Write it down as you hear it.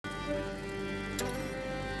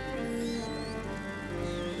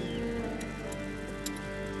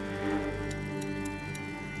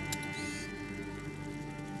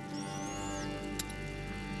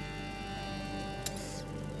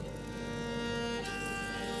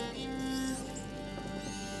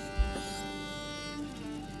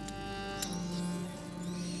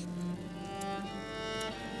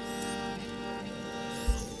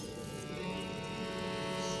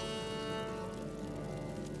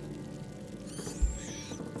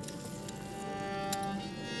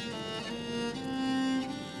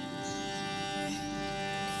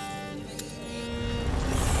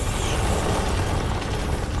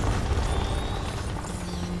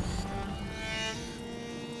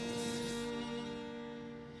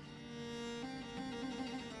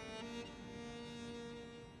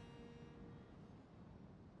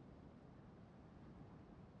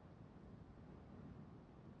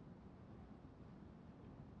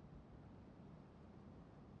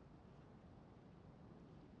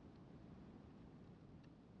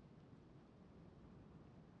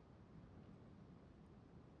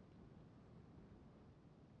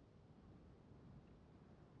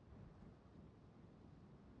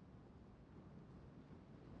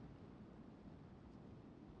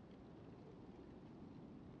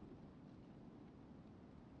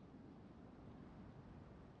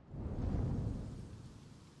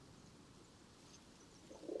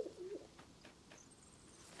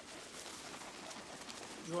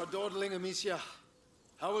You are dawdling, Amicia.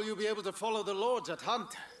 How will you be able to follow the lords at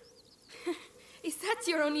hunt? Is that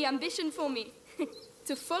your only ambition for me?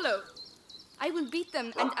 To follow? I will beat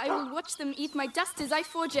them, and I will watch them eat my dust as I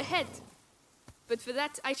forge ahead. But for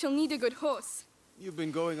that, I shall need a good horse. You've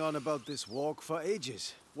been going on about this walk for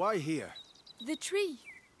ages. Why here? The tree.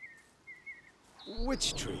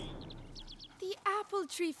 Which tree? The apple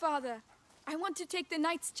tree, Father. I want to take the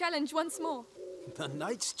Knight's Challenge once more. The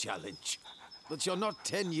Knight's Challenge? But you're not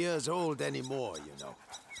 10 years old anymore, you know.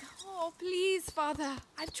 Oh, please, Father.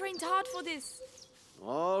 I've trained hard for this.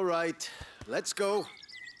 All right, let's go.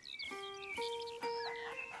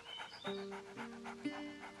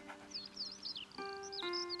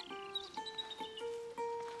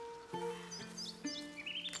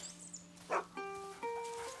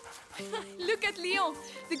 Look at Leon.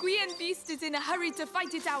 The Guyenne beast is in a hurry to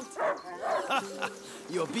fight it out.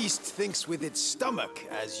 Your beast thinks with its stomach,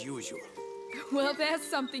 as usual. Well, there's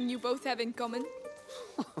something you both have in common.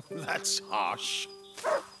 That's harsh.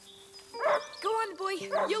 Go on, boy.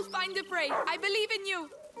 You'll find the prey. I believe in you.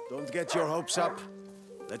 Don't get your hopes up.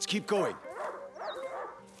 Let's keep going.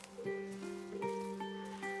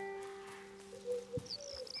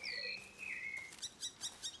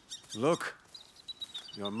 Look.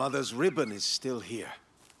 Your mother's ribbon is still here.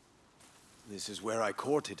 This is where I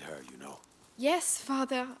courted her, you know. Yes,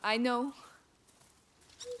 Father, I know.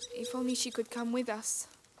 If only she could come with us.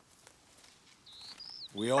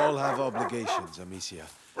 We all have obligations, Amicia.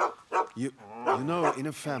 You know, in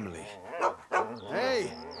a family.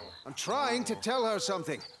 Hey! I'm trying to tell her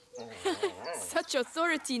something. Such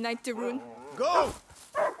authority, Knight de Rune. Go!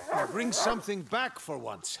 Bring something back for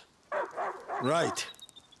once. Right.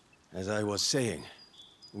 As I was saying,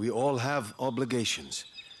 we all have obligations.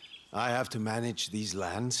 I have to manage these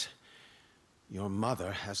lands. Your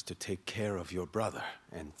mother has to take care of your brother,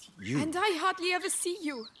 and you... And I hardly ever see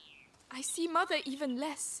you. I see Mother even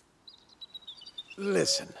less.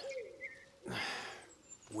 Listen.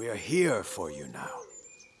 We're here for you now.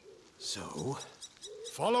 So,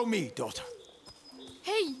 follow me, daughter.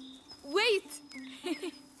 Hey, wait!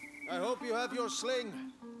 I hope you have your sling.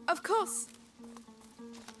 Of course.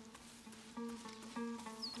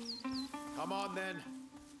 Come on, then.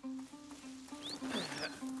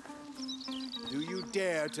 Do you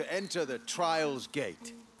dare to enter the Trials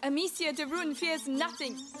Gate? Amicia de Rune fears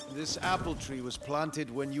nothing. This apple tree was planted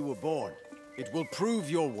when you were born. It will prove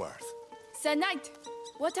your worth. Sir Knight,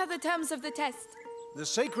 what are the terms of the test? The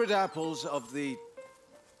sacred apples of the...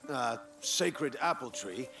 sacred apple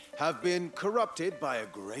tree have been corrupted by a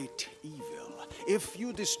great evil. If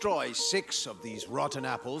you destroy 6 of these rotten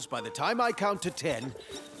apples by the time I count to 10,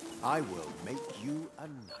 I will make you a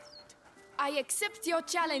knight. I accept your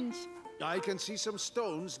challenge. I can see some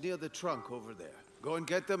stones near the trunk over there. Go and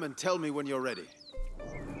get them and tell me when you're ready.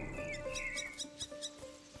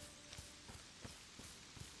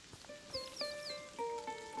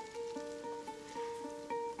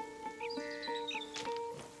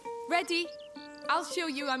 Ready? I'll show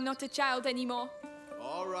you I'm not a child anymore.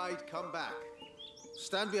 All right, come back.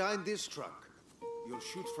 Stand behind this trunk. You'll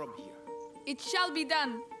shoot from here. It shall be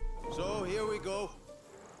done. So, here we go.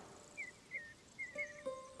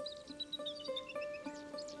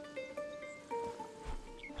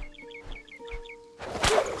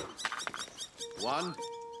 One,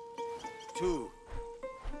 2,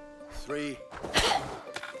 3,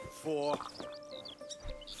 4,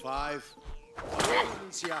 5,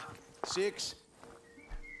 6,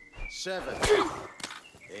 7,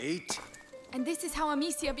 8. And this is how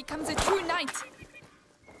Amicia becomes a true knight.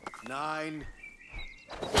 9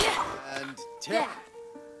 and 10.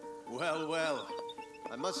 Well, well.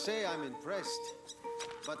 I must say I'm impressed.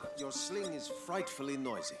 But your sling is frightfully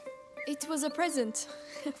noisy. It was a present.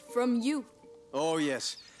 From you. Oh,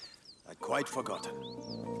 yes. I'd quite forgotten.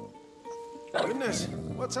 Goodness,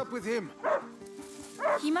 what's up with him?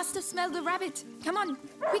 He must have smelled the rabbit. Come on,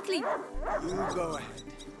 quickly. You go ahead.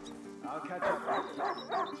 I'll catch up with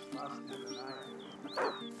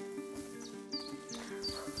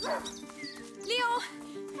you. Leon!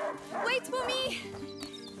 Wait for me!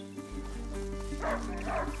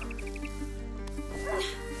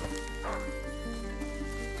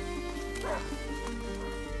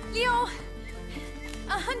 Leon!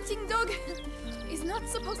 A hunting dog is not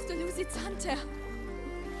supposed to lose its hunter.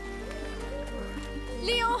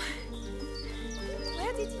 Leon!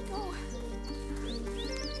 Where did he go?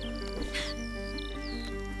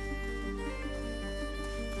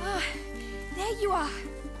 Ah, there you are.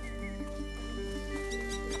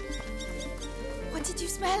 What did you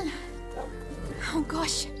smell? Oh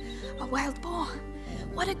gosh, a wild boar.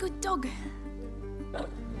 What a good dog.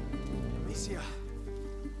 Amicia,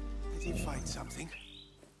 Did you find something?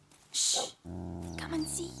 Shh! Come and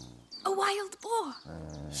see. A wild boar.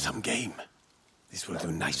 Some game. This will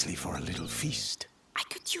do nicely for a little feast. I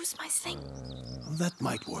could use my sling. That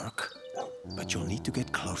might work, but you'll need to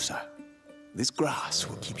get closer. This grass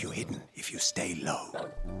will keep you hidden if you stay low.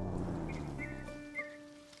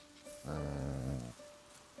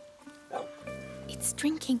 It's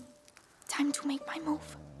drinking. Time to make my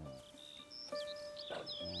move.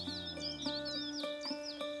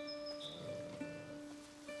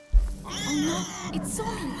 Oh no, it saw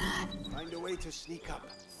me. Find a way to sneak up.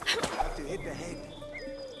 You have to hit the head.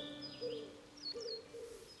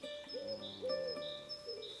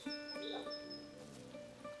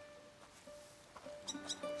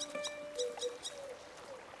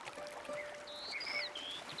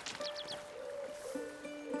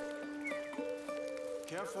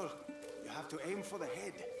 Careful. You have to aim for the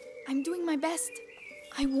head. I'm doing my best.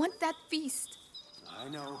 I want that feast. I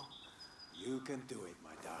know. You can do it,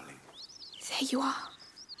 my darling. There you are.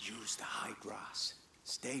 Use the high grass.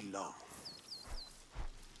 Stay low.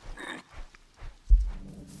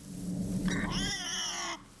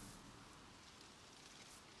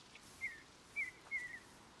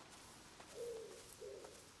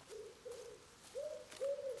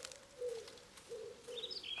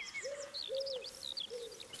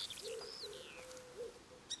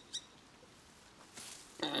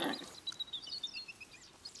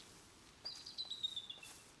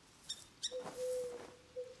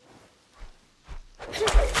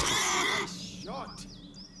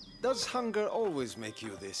 Does hunger always make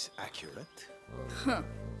you this accurate? Huh.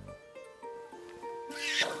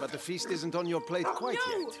 But the feast isn't on your plate quite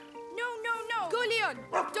yet. No! Go, Leon!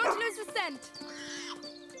 Don't lose the scent!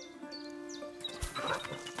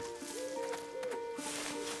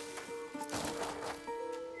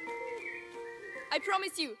 I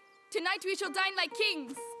promise you, tonight we shall dine like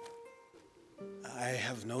kings! I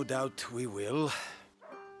have no doubt we will.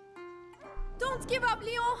 Don't give up,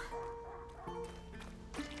 Leon!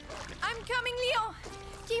 I'm coming, Leon!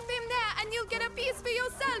 Keep him there and you'll get a piece for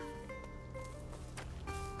yourself!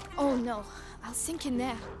 Oh no, I'll sink in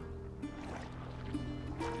there.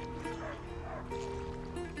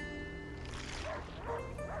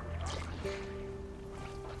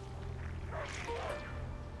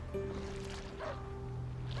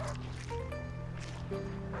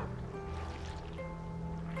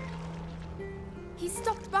 He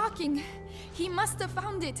stopped barking. He must have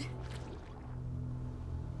found it.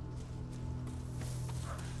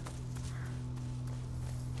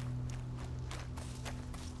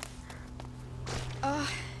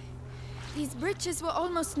 These bridges were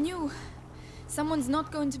almost new. Someone's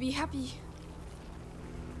not going to be happy.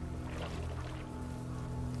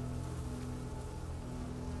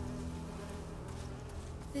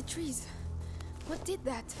 The trees. What did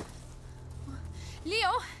that? Leo,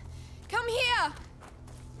 come here!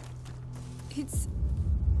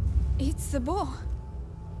 It's the boar.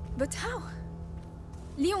 But how?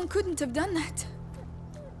 Leon couldn't have done that.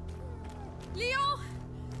 Leo!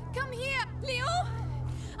 Come here! Leo!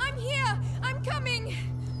 I'm here! I'm coming!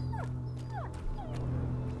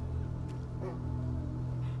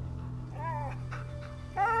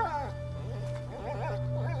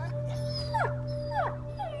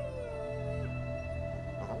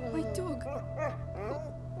 My dog.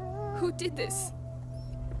 Who did this?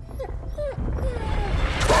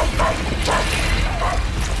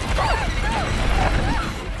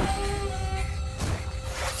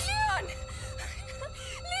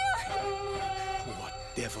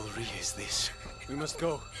 Devilry is this? We must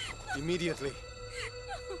go. Immediately.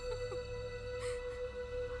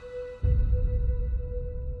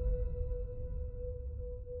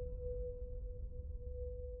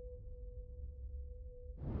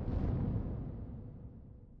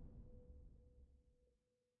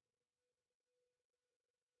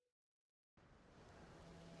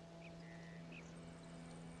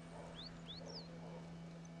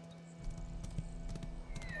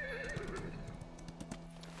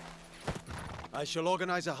 I shall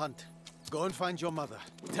organize a hunt. Go and find your mother.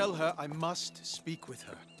 Tell her I must speak with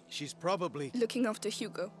her. She's probably... looking after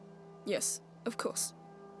Hugo. Yes, of course.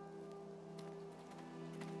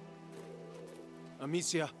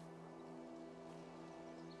 Amicia.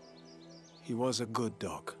 He was a good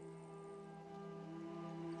dog.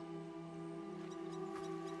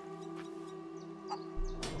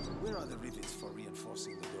 Where are the rivets for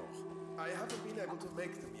reinforcing the door? I haven't been able to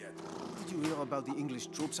make them yet. Did you hear about the English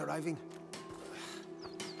troops arriving?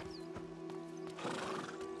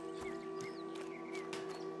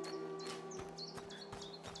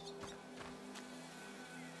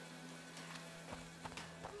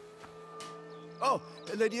 Oh,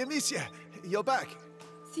 Lady Amicia, you're back.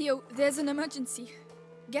 Theo, there's an emergency.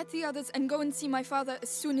 Get the others and go and see my father as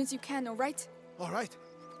soon as you can, all right? All right.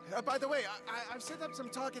 By the way, I've set up some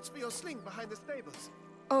targets for your sling behind the stables.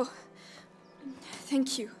 Oh,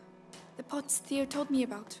 thank you. The pots Theo told me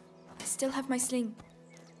about. I still have my sling.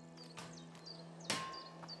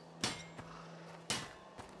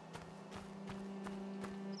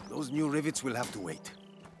 Those new rivets will have to wait.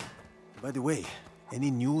 By the way,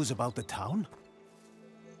 any news about the town?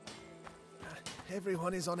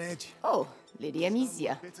 Everyone is on edge. Oh, Lady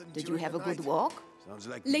Amicia, did you have a good walk? Sounds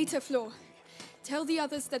like... Later, Flo. Tell the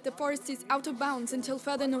others that the forest is out of bounds until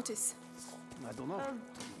further notice. I don't know.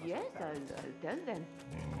 Yes, I'll tell them.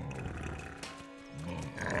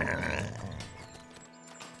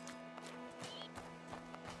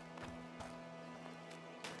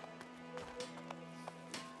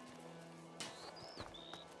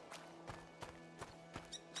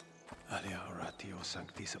 Alia oratio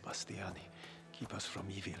sancti Sebastiani, keep us from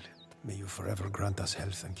evil. May you forever grant us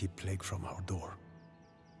health and keep plague from our door.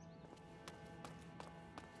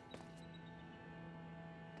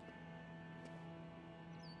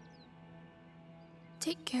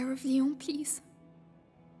 Take care of Leon, please.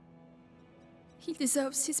 He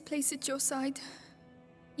deserves his place at your side,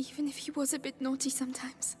 even if he was a bit naughty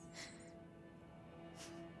sometimes.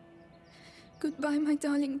 Goodbye, my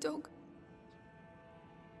darling dog.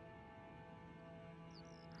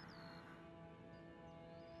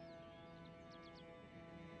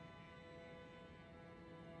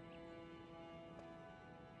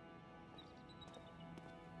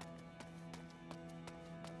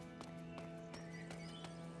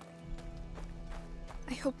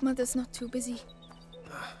 I hope Mother's not too busy.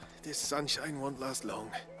 This sunshine won't last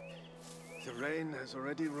long. The rain has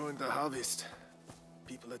already ruined the harvest.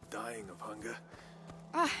 People are dying of hunger.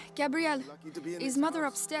 Ah, Gabrielle. Lucky to be in Is this Mother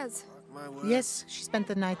house. upstairs? Mark my words. Yes, she spent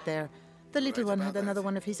the night there. The little Right one about had that. another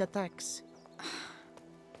one of his attacks.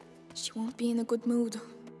 She won't be in a good mood.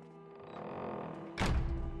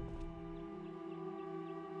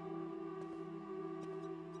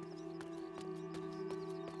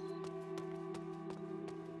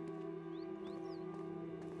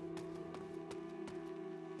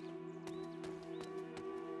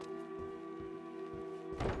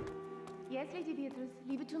 Yes, Lady Beatrice,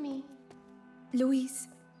 leave it to me. Louise,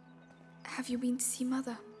 have you been to see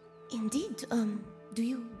Mother? Indeed, do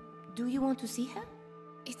you want to see her?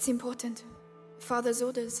 It's important. Father's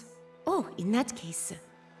orders. Oh, in that case,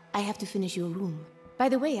 I have to finish your room. By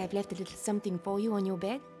the way, I've left a little something for you on your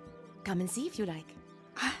bed. Come and see if you like.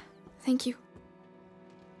 Ah, thank you.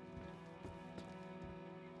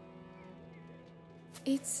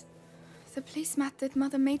 It's the placemat that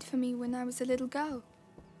Mother made for me when I was a little girl.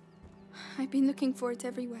 I've been looking for it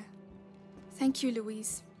everywhere. Thank you,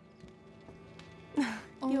 Louise.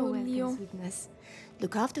 You're welcome, Leon. sweetness.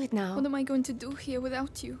 Look after it now. What am I going to do here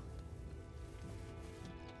without you?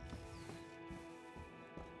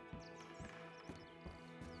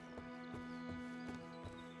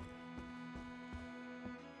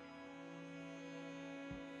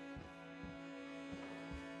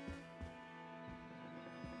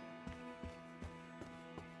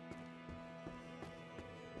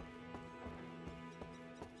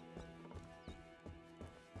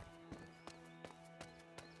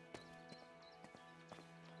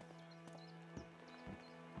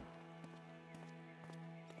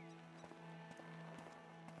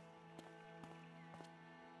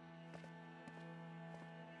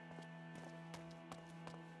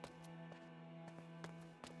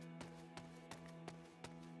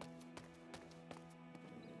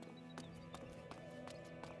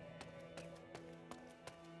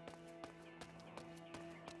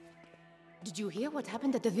 Did you hear what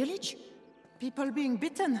happened at the village? People being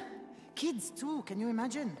bitten. Kids too, can you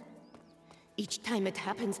imagine? Each time it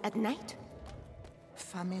happens at night?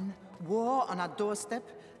 Famine, war on our doorstep,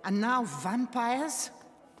 and now vampires?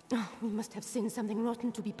 Oh, we must have sinned something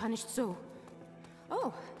rotten to be punished so.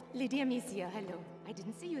 Oh, Lady Amicia, hello. I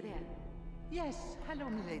didn't see you there. Yes, hello,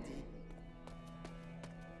 milady.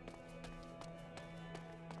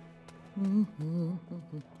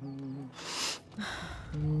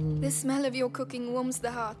 The smell of your cooking warms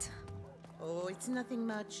the heart. Oh, it's nothing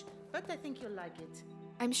much, but I think you'll like it.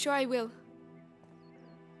 I'm sure I will.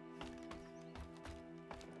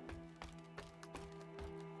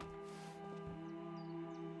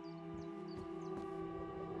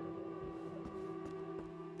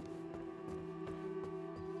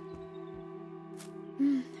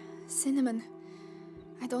 Cinnamon.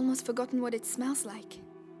 I'd almost forgotten what it smells like.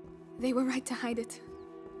 They were right to hide it.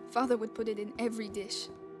 Father would put it in every dish.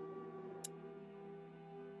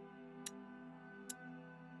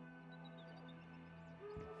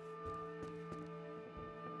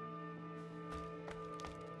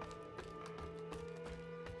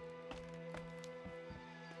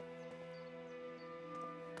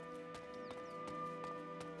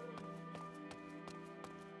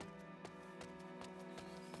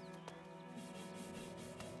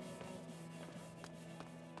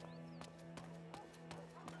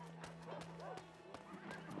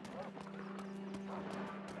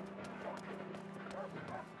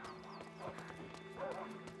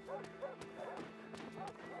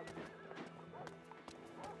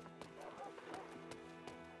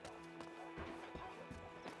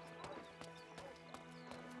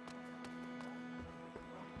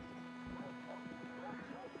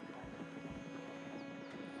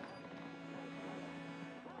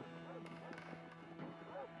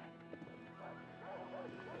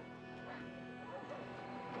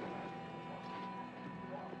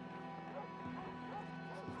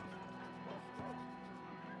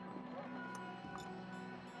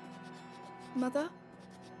 Mother?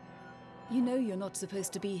 You know you're not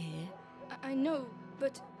supposed to be here. I know,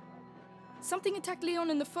 but something attacked Leon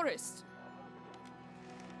in the forest.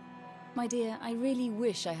 My dear, I really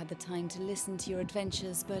wish I had the time to listen to your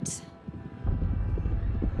adventures, but...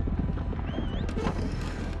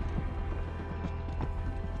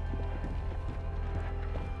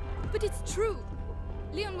 But it's true.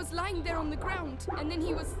 Leon was lying there on the ground, and then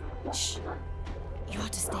he was... Shh! You are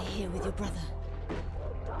to stay here with your brother.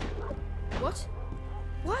 What?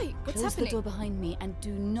 Why? What's Close happening? the door behind me and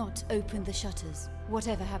do not open the shutters,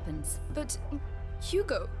 whatever happens. But...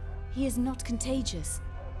 Hugo... He is not contagious.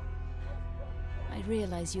 I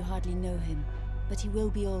realize you hardly know him, but he will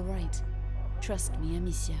be all right. Trust me,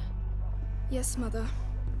 Amicia. Yes, Mother.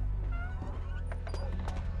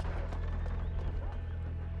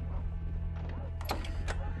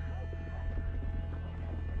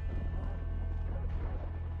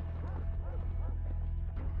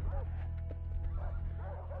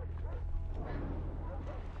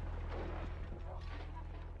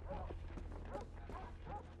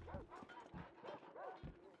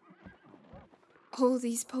 All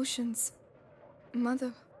these potions.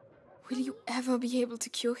 Mother, will you ever be able to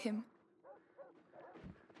cure him?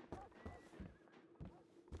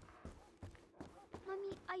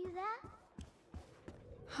 Mommy, are you there?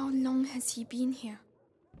 How long has he been here?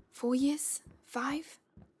 4 years? 5?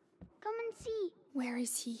 Come and see. Where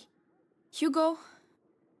is he? Hugo?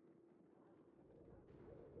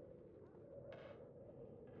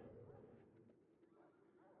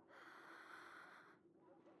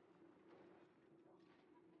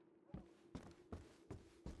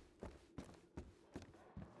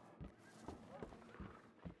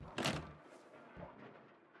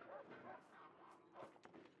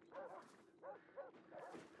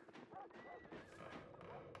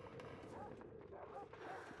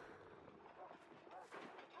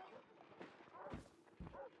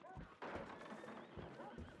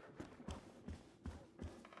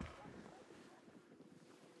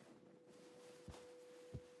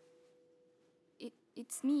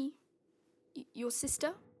 It's me. Your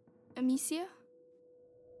sister? Amicia?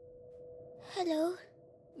 Hello.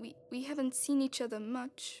 We haven't seen each other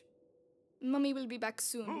much. Mummy will be back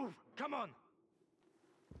soon. Move! Come on!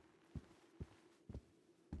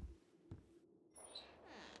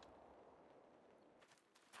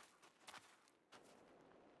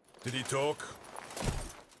 Did he talk?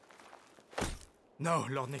 No,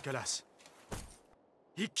 Lord Nicholas.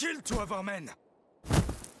 He killed 2 of our men.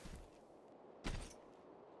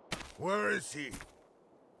 Where is he?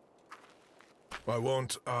 I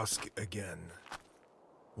won't ask again.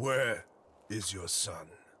 Where is your son?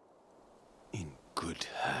 In good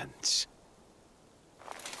hands.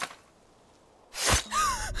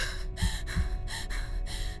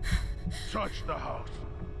 Touch the house.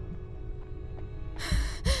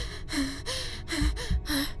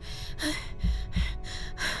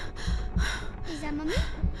 Is that Mommy?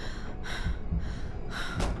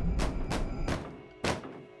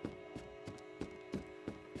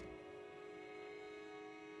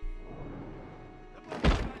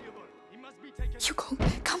 Hugo,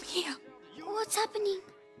 come here. What's happening?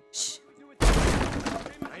 Shh.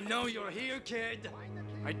 I know you're here, kid.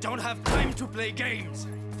 I don't have time to play games.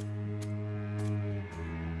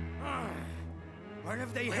 Where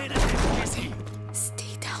have they hidden him? Is he?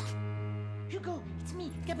 Stay down. Hugo, it's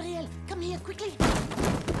me, Gabrielle. Come here, quickly.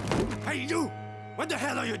 Hey, you! What the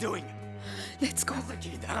hell are you doing? Let's go. Where's the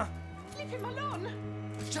kid, huh? Leave him alone.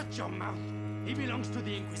 Shut your mouth. He belongs to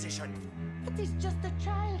the Inquisition. But he's just a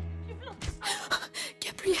child. You've looked...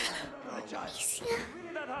 Gabrielle. Amicia.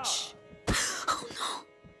 Shh. Oh no.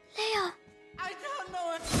 Leia. I don't know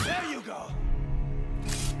what... There you go.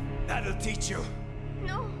 That'll teach you.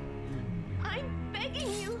 No. I'm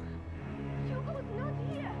begging you. Hugo's not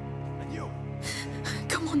here. And you.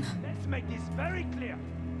 Come on. Let's make this very clear.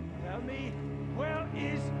 Tell me, where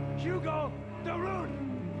is Hugo the Rune?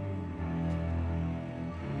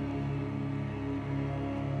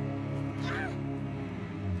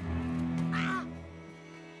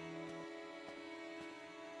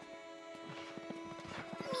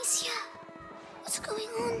 Amicia. What's going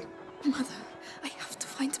on? Mother. I have to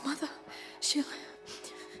find Mother. She'll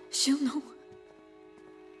know.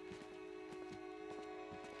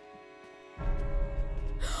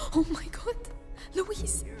 Oh my God.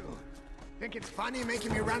 Louise. You think it's funny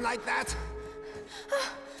making me run like that?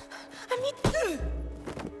 I need... Please.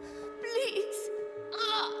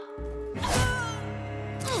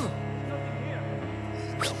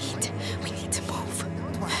 We need to move.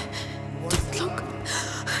 Look.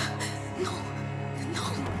 No.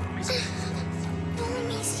 No,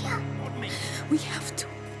 Amicia. We have to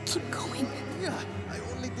keep going.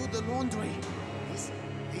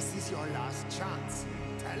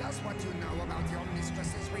 you about your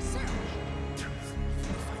mistress's research. If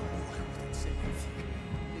I knew I wouldn't say anything.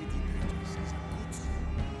 Lady Beatrice is a good soul.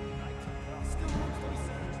 Still wants to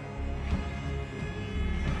research.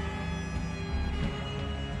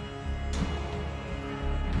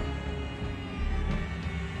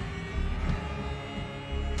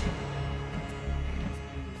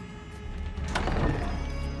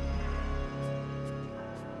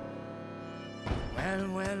 Well,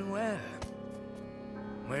 well, well.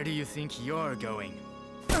 Where do you think you're going?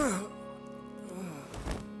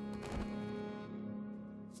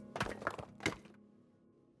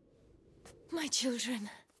 My children.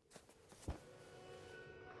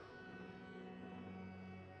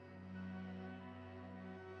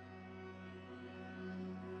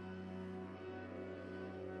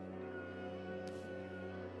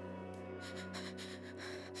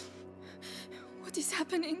 What is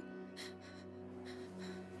happening?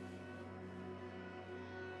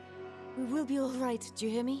 We will be all right, do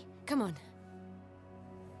you hear me? Come on.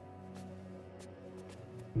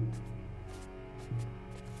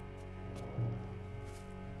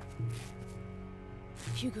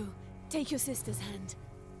 Hugo, take your sister's hand.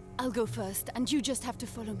 I'll go first, and you just have to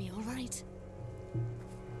follow me, all right?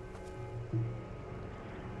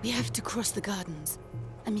 We have to cross the gardens.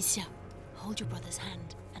 Amicia, hold your brother's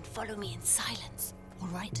hand and follow me in silence, all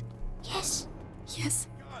right? Yes. Yes.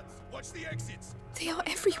 Guards, watch the exits. They are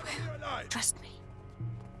everywhere. They're alive. Trust me.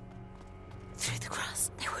 Through the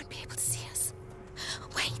grass, they won't be able to see us.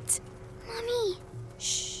 Wait! Mommy!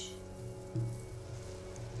 Shh.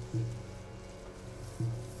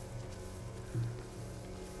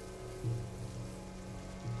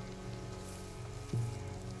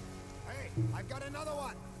 Hey, I've got another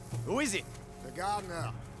one. Who is it? The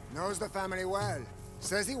gardener. Knows the family well.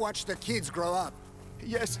 Says he watched the kids grow up.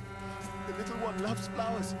 Yes, the little one loves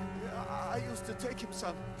flowers. I used to take him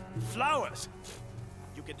some. Flowers?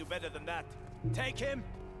 You can do better than that. Take him.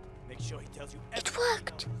 Make sure he tells you It everything.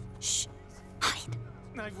 worked! Shh. Hide.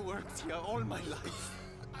 I've worked here all my life.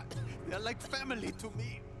 They're like family to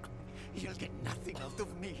me. You'll get nothing out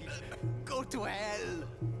of me. Go to hell.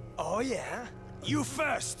 Oh, yeah? You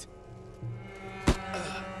first!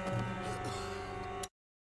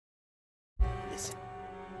 Listen.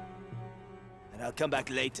 And I'll come back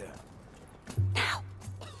later. Now.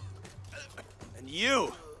 And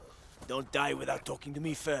you! Don't die without talking to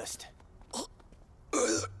me first.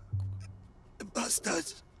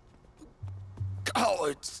 Bastards.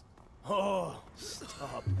 Cowards. Oh,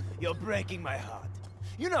 stop. You're breaking my heart.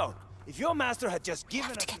 You know, if your master had just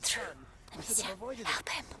given us his son, we could have avoided Help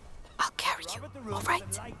it. him. I'll carry you. Robert the Rune All right.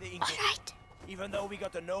 doesn't like the All Inquisition. right. Even though we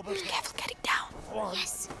got the noble... Careful getting down. Go on.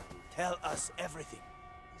 Yes. Tell us everything.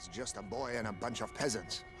 He's just a boy and a bunch of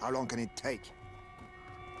peasants. How long can it take?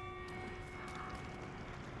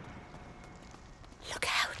 Look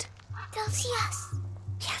out. They'll see us.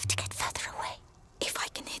 We have to get further away. If I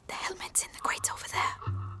can hit the helmets in the crates over there,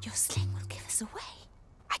 your sling will give us away.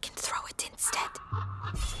 I can throw it instead.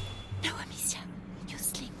 No, Amicia. Your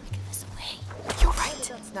sling will give us away. You're Where did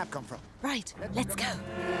right. that snap come from? Right. Let's go.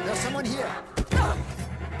 There's someone here. Oh,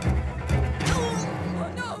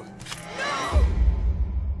 no! No!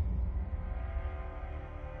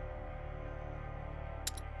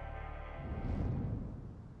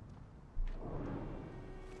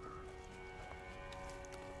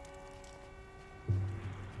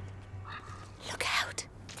 Look out.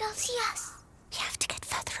 They'll see us. We have to get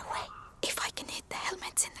further away. If I can hit the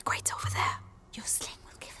helmets in the crates over there, your sling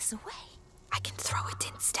will give us away. I can throw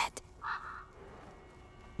it instead.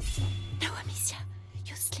 No, Amicia.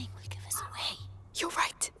 Your sling will give us away. You're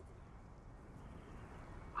right.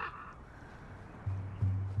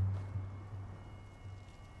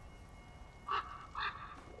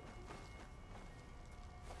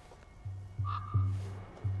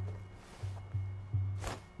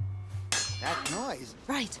 That noise.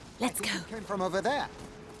 Right. Let's go. It came from over there.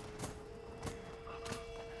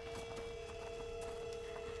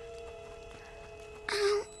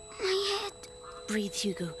 Ow, my head. Breathe,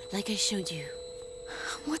 Hugo, like I showed you.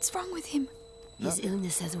 What's wrong with him? His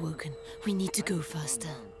illness has awoken. We need to go faster.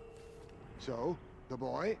 So, the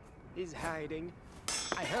boy? He's hiding.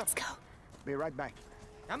 Let's go. Be right back.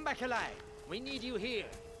 Come back alive. We need you here.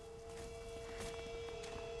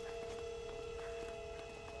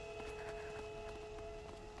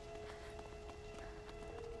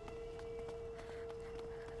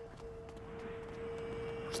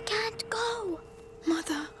 We can't go.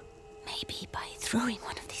 Mother. Maybe by throwing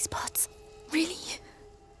one of these pots. Really?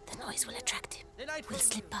 The noise will attract him. We'll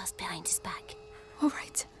slip past behind his back. All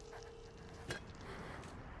right.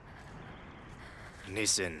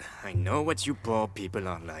 Listen, I know what you poor people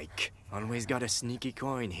are like. Always got a sneaky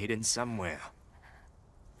coin hidden somewhere.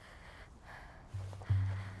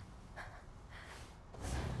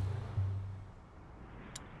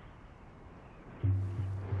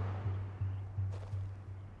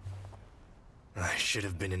 I should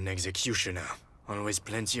have been an executioner. Always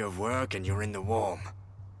plenty of work and you're in the warm.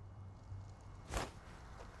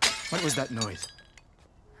 What was that noise?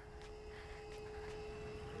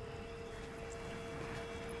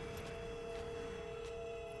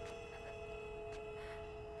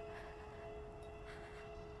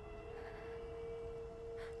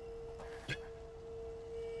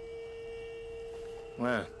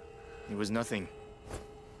 Well, it was nothing.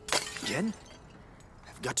 Again?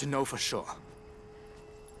 I've got to know for sure.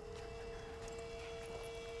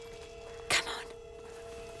 Come on.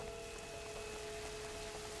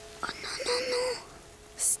 Oh, no.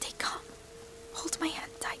 Stay calm. Hold my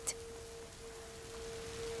hand tight.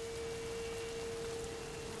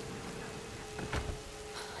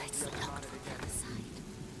 It's locked from the other side.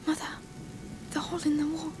 Mother, the hole in the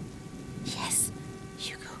wall. Yes,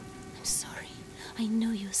 Hugo, I'm sorry. I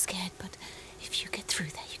know you're scared, but if you get through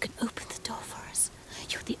there, you can open the door for us.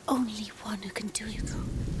 You're the only one who can do it, Hugo.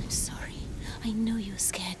 I'm sorry. I know you're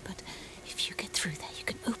scared, but if you get through there, you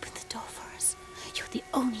can open the door for us. You're the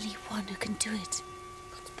only one who can do it.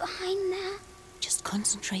 What's behind there? Just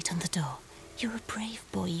concentrate on the door. You're a brave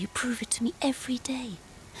boy. You prove it to me every day.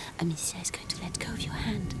 Amicia is going to let go of your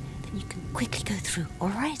hand. Then you can quickly go through, all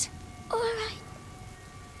right? All right.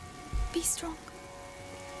 Be strong.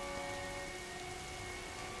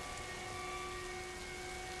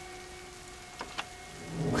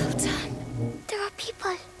 Well done. There are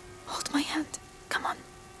people. Hold my hand. Come on.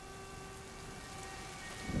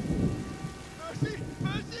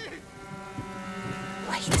 Mercy!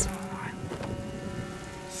 Wait.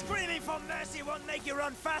 Screaming for mercy won't make you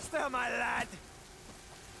run faster, my lad!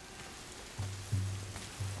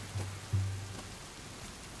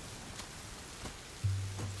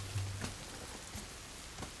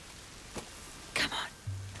 Come on.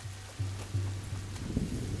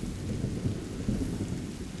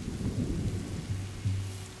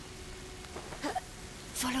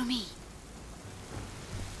 Follow me.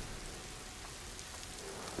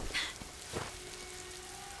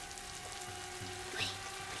 Wait,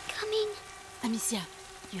 I'm coming. Amicia,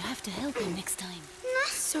 you have to help him next time.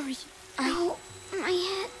 Sorry, Ow, my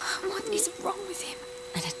head. What is wrong with him?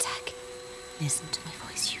 An attack. Listen to my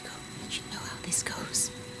voice, Hugo. You know how this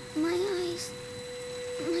goes. My eyes.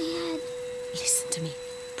 My head. Listen to me.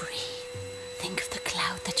 Breathe. Think of the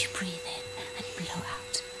cloud that you breathe in and blow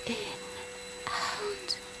out. In,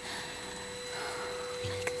 out.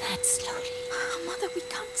 Like that, slowly. Mother, we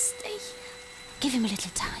can't stay here. Give him a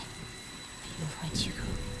little time. Are you all right, Hugo?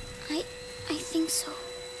 I think so.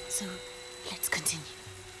 So, let's continue.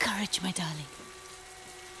 Courage, my darling.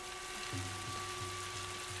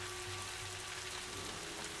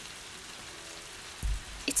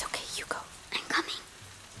 It's okay, Hugo. I'm coming.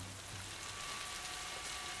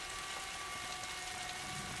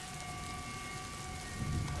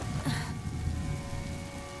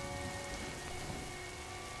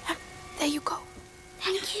 There you go.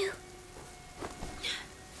 Thank you.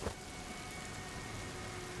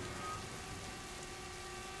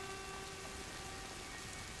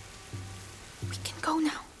 We can go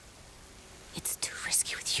now. It's too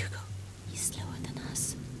risky with Hugo. He's slower than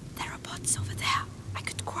us. There are bots over there. I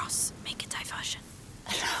could cross, make a diversion.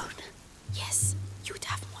 Alone? Yes, you'd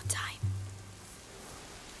have more time.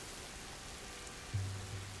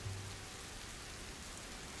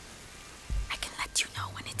 I can let you know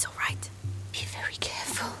when it's all right. Be very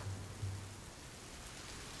careful.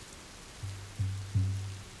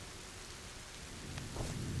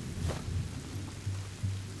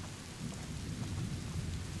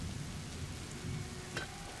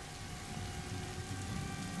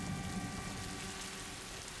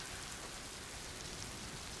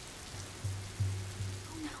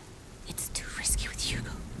 It's too risky with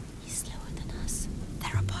Hugo. He's slower than us.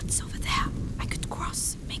 There are bots over there. I could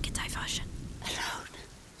cross, make a diversion. Alone?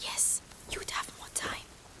 Yes, you'd have more time.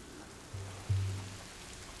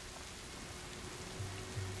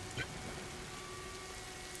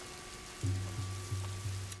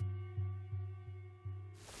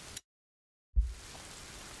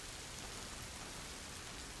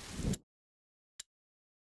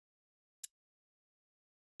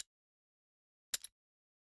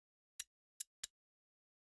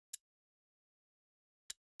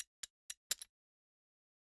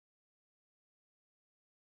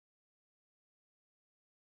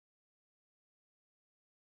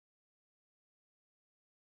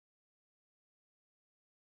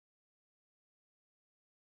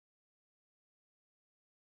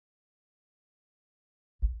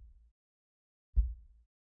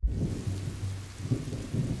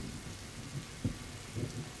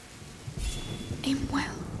 Aim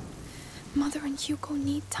well. Mother and Hugo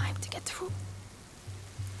need time to get through.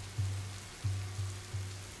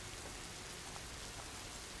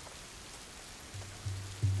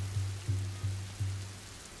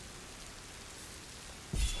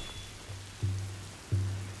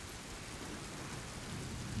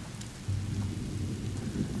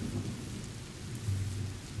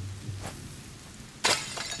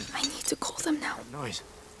 I need to call them now. That noise.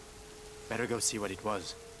 Better go see what it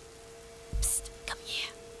was. Psst, come here.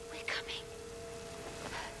 We're coming.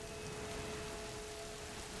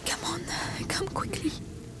 Come on, come quickly.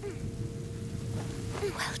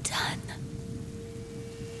 Well done.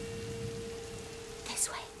 This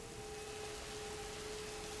way.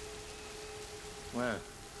 Well,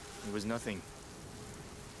 it was nothing.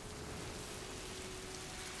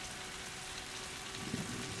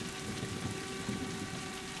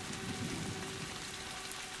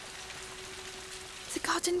 The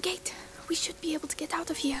garden gate. We should be able to get out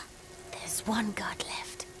of here. There's one guard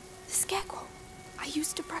left. The scarecrow. I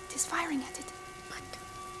used to practice firing at it. But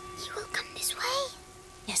he will come this way.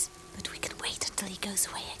 Yes, but we can wait until he goes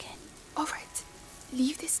away again. All right.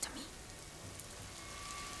 Leave this to me.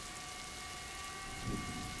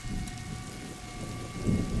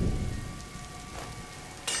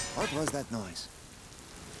 What was that noise?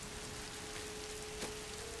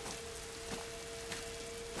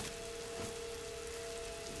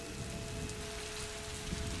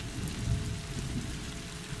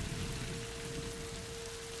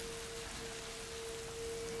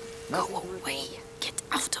 Go away. Get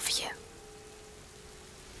out of here.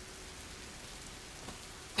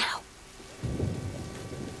 Now.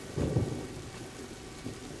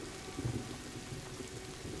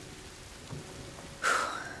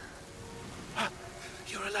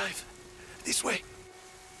 You're alive. This way.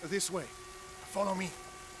 This way. Follow me.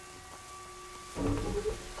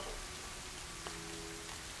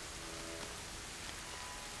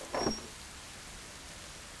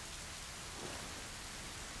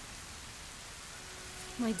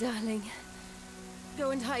 My darling.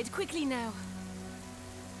 Go and hide quickly now.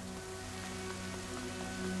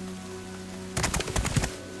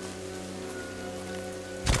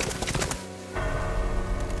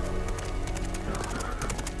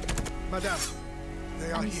 Madame,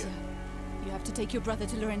 they are Amicia, here. you have to take your brother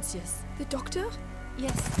to Laurentius. The doctor?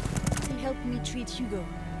 Yes, to help me treat Hugo.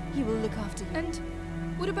 He will look after you. And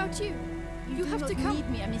what about you? You have to come. You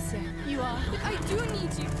need me, Amicia. You are. But I do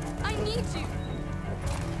need you. I need you.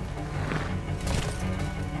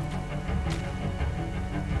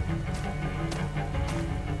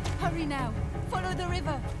 Hurry now. Follow the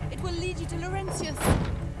river. It will lead you to Laurentius.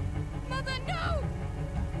 Mother, no!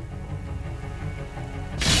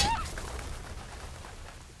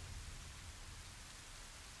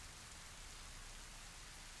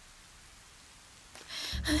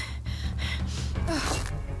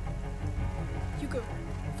 Hugo,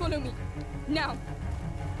 follow me. Now.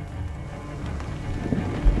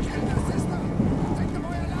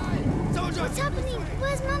 What's happening?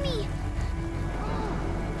 Where's Mummy?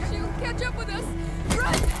 She'll catch up with us.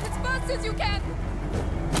 Run as fast as you can.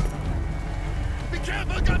 Be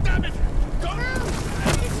careful, goddammit! Go! No!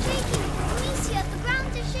 It's shaking! Amicia, the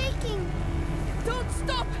ground is shaking! Don't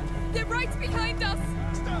stop! They're right behind us!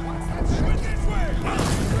 This way!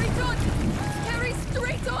 Straight on! Carry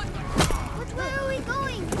straight on! But where are we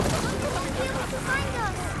going? Mummy won't be able to find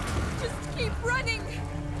us! Just keep running!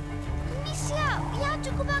 Amicia, we have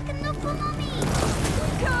to go back and look for Mummy! We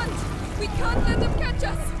can't! We can't let them catch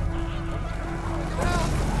us!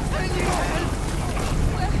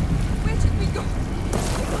 Where should we go?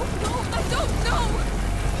 I don't know!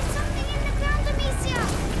 There's something in the ground, Amicia!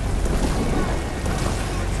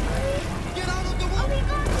 Get out of the Are way! we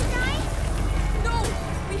going to die? No!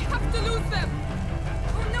 We have to lose them!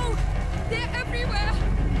 Oh no! They're everywhere!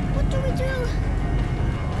 What do we do?